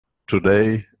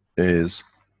Today is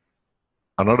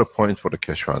another point for the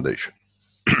Keshe Foundation.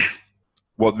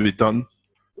 What we've done,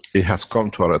 it has come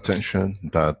to our attention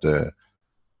that the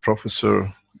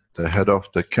professor, the head of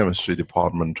the chemistry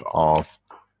department of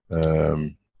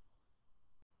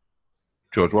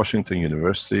George Washington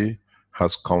University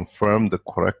has confirmed the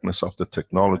correctness of the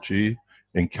technology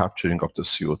in capturing of the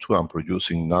CO2 and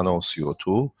producing nano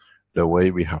CO2 the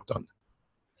way we have done.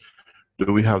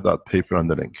 Do we have that paper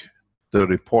and the link? The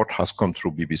report has come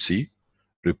through BBC,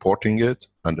 reporting it,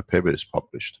 and the paper is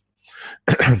published.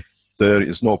 There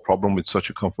is no problem with such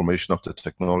a confirmation of the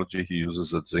technology. He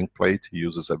uses a zinc plate, he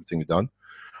uses everything done.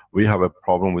 We have a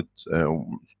problem with,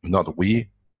 not we,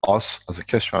 us as a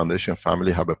Keshe Foundation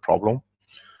family have a problem,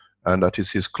 and that is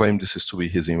his claim this is to be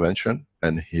his invention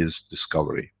and his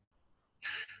discovery.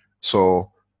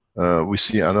 So we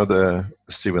see another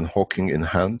Stephen Hawking in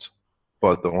hand,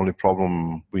 but the only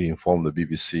problem we inform the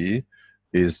BBC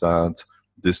is that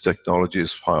this technology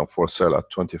is for sale at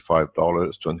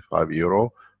 $25, 25 euro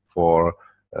for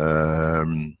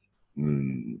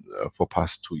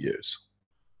past 2 years.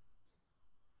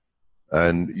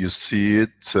 And you see it,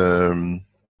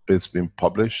 it's been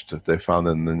published. They found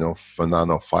a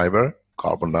nanofiber,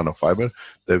 carbon nanofiber.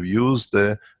 They've used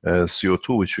the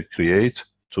CO2 which we create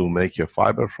to make a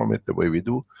fiber from it the way we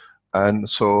do. And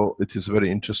so it is very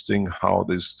interesting how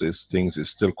these things is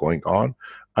still going on,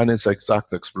 and it's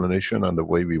exact explanation and the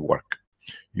way we work,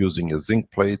 using a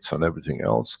zinc plates and everything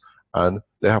else, and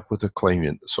they have put a claim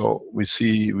in. So we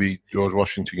see George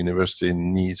Washington University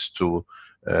needs to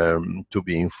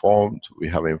be informed. We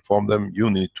have informed them. You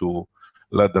need to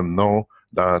let them know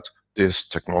that this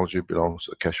technology belongs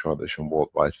to the Keshe Foundation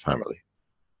worldwide family.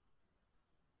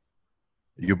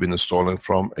 You've been installing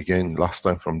from, again, last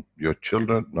time from your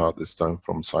children, now this time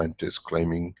from scientists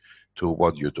claiming to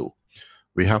what you do.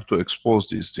 We have to expose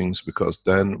these things because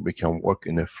then we can work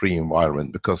in a free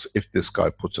environment, because if this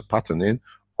guy puts a patent in,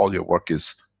 all your work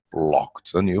is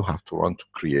blocked. Then you have to run to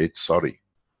create, sorry,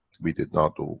 we did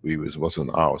not do, it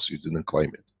wasn't ours, you didn't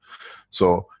claim it.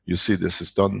 So you see this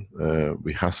is done,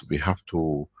 we have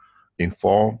to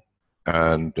inform,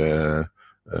 and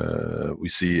we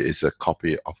see it's a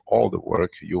copy of all the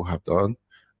work you have done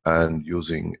and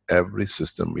using every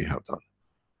system we have done.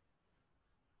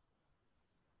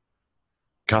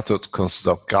 Cathode consists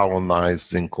of galvanized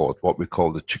zinc cord, what we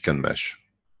call the chicken mesh.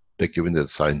 They're giving it a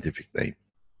scientific name.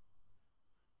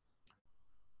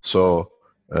 So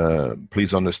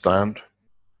please understand,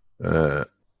 here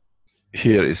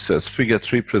it says figure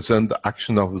 3 present the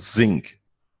action of zinc,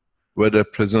 whether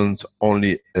present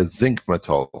only a zinc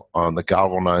metal on the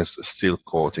galvanized steel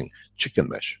coating, chicken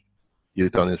mesh.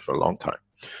 You've done it for a long time.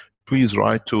 Please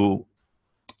write to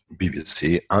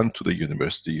BBC and to the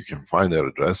university. You can find their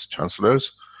address,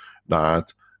 chancellors,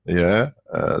 that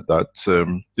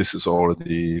this is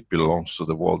already belongs to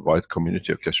the worldwide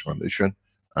community of Keshe Foundation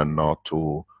and not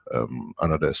to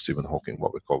another Stephen Hawking,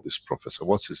 what we call this professor.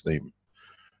 What's his name?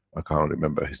 I can't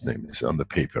remember his name. It's on the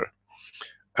paper.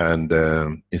 And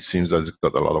it seems that it's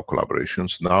got a lot of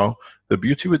collaborations. Now, the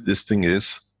beauty with this thing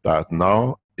is that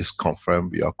now it's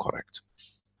confirmed we are correct.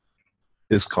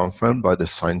 It's confirmed by the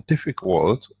scientific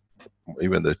world,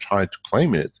 even they try to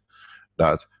claim it,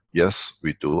 that yes,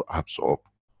 we do absorb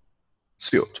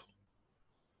CO2.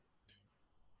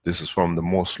 This is from the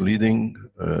most leading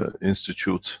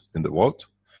institute in the world,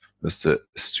 Mr.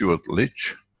 Stuart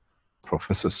Licht,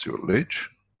 Professor Stuart Licht.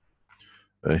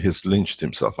 He's lynched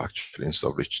himself actually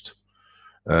instead of Licht.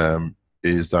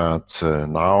 Is that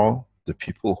now the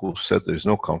people who said there is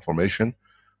no confirmation,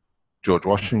 George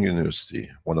Washington University,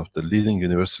 one of the leading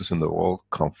universities in the world,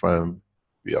 confirmed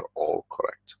we are all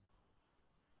correct.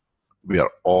 We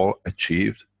are all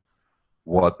achieved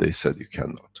what they said you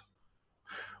cannot.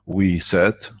 We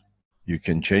said you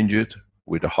can change it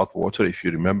with the hot water. If you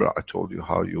remember, I told you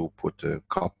how you put the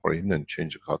copper in and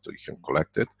change the copper, you can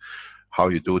collect it. How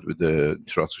you do it with the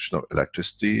introduction of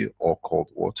electricity or cold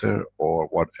water or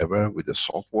whatever with the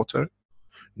salt water.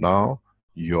 Now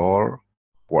your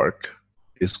work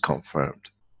is confirmed.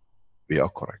 We are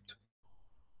correct.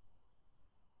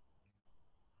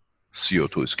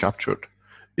 CO2 is captured,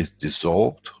 is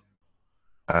dissolved,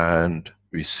 and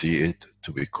we see it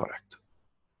to be correct.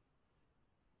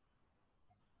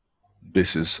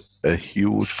 This is a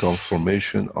huge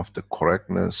confirmation of the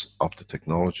correctness of the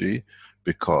technology,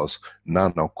 because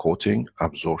nano coating,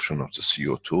 absorption of the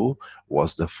CO2,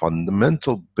 was the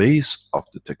fundamental base of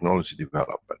the technology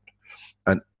development.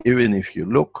 And even if you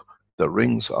look, the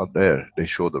rings are there. They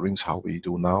show the rings how we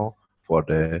do now for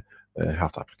the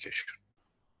health application.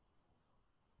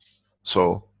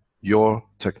 So your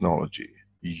technology,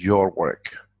 your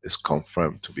work is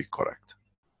confirmed to be correct.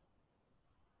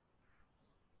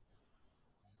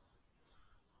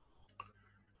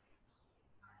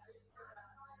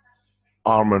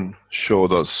 Arman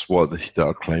showed us what they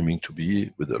are claiming to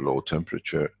be with a low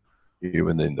temperature.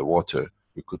 Even in the water,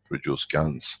 we could produce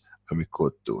GANS, and we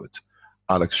could do it.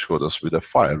 Alex showed us with a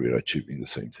fire, we are achieving the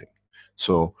same thing.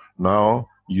 So now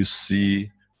you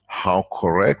see how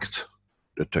correct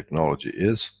the technology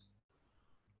is,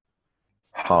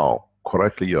 how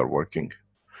correctly you are working,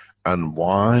 and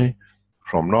why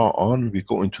from now on we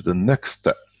go into the next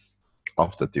step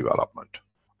of the development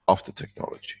of the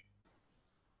technology.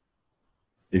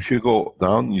 If you go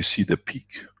down, you see the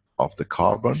peak of the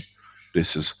carbon.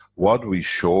 This is what we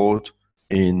showed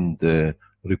in the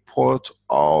report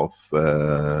of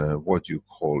what you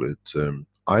call it,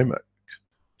 IMEC,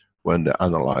 when they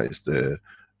analyzed the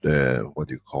what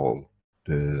you call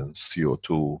the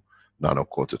CO2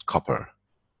 nano-coated copper.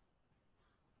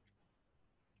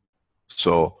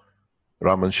 So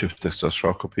Raman shift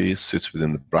spectroscopy sits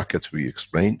within the brackets we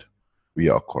explained. We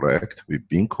are correct. We've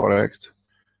been correct.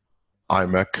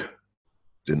 IMEC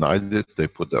denied it. They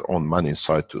put their own money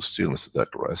inside to steal Mr.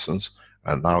 Declarations.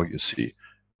 And now you see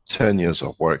 10 years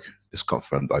of work is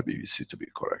confirmed by BBC to be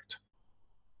correct.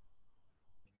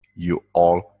 You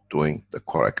all doing the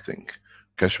correct thing.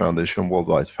 Keshe Foundation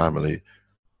Worldwide Family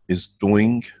is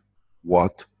doing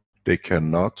what they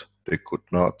cannot, they could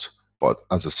not, but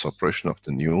as a suppression of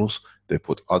the news, they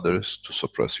put others to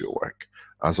suppress your work.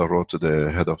 As I wrote to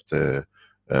the head of the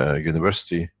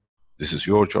university, this is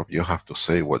your job, you have to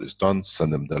say what is done,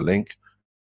 send them the link.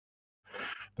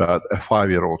 That a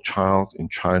 5-year-old child in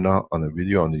China on a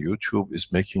video on the YouTube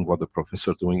is making what the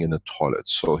professor doing in the toilet,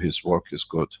 so his work is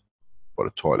good for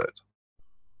the toilet.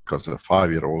 Because a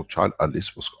 5-year-old child at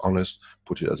least was honest,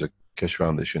 put it as a Keshe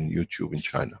Foundation YouTube in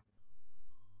China.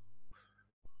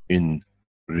 In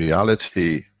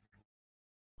reality,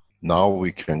 now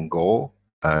we can go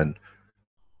and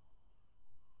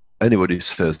anybody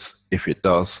says if it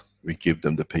does, we give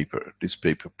them the paper. This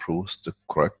paper proves the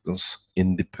correctness,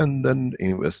 independent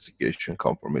investigation,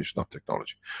 confirmation of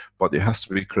technology. But it has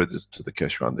to be credited to the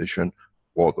Keshe Foundation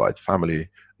Worldwide Family,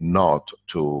 not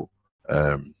to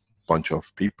bunch of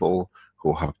people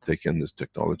who have taken this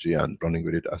technology and running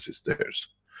with it as it's theirs.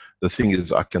 The thing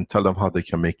is, I can tell them how they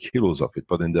can make kilos of it,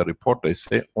 but in their report they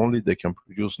say only they can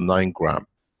produce 9 grams.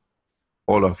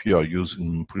 All of you are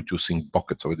producing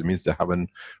buckets of it. It means they haven't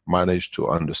managed to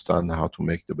understand how to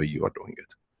make the way you are doing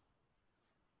it.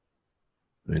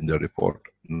 In the report,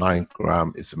 9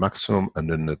 grams is the maximum, and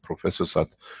then the professors at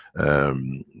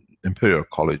Imperial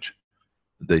College,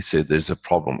 they say there's a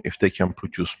problem. If they can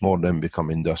produce more, then become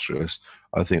industrialists.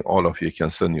 I think all of you can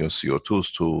send your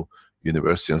CO2s to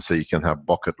university and say you can have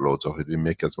bucket loads of it. We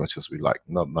make as much as we like,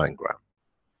 not 9 grams.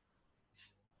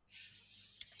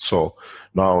 So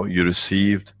now you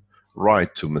received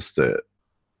right to Mr.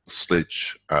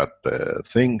 Slitch at the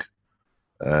thing,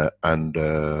 and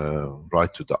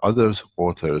write to the other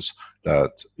authors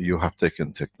that you have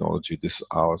taken technology, this is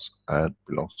ours and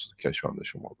belongs to the Keshe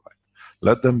Foundation Worldwide.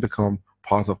 Let them become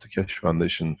part of the Keshe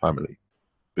Foundation family,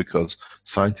 because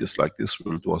scientists like this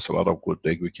will do us a lot of good.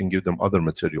 We can give them other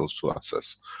materials to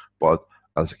access, but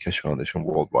as a Keshe Foundation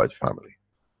Worldwide family,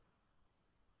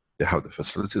 they have the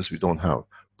facilities we don't have,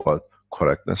 but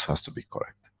correctness has to be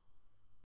correct.